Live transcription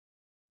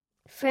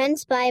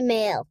Friends by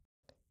Mail.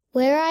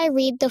 Where I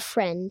read The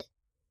Friend.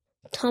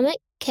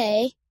 Tomek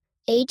K.,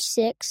 age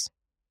 6,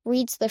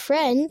 reads The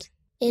Friend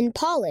in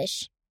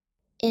Polish,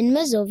 in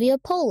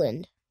Mazovia,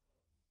 Poland.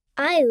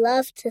 I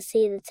love to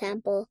see the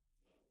temple.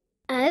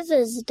 I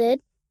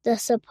visited the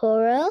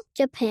Sapporo,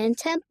 Japan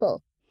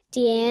temple.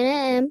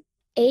 Deanna M.,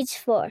 age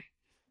 4.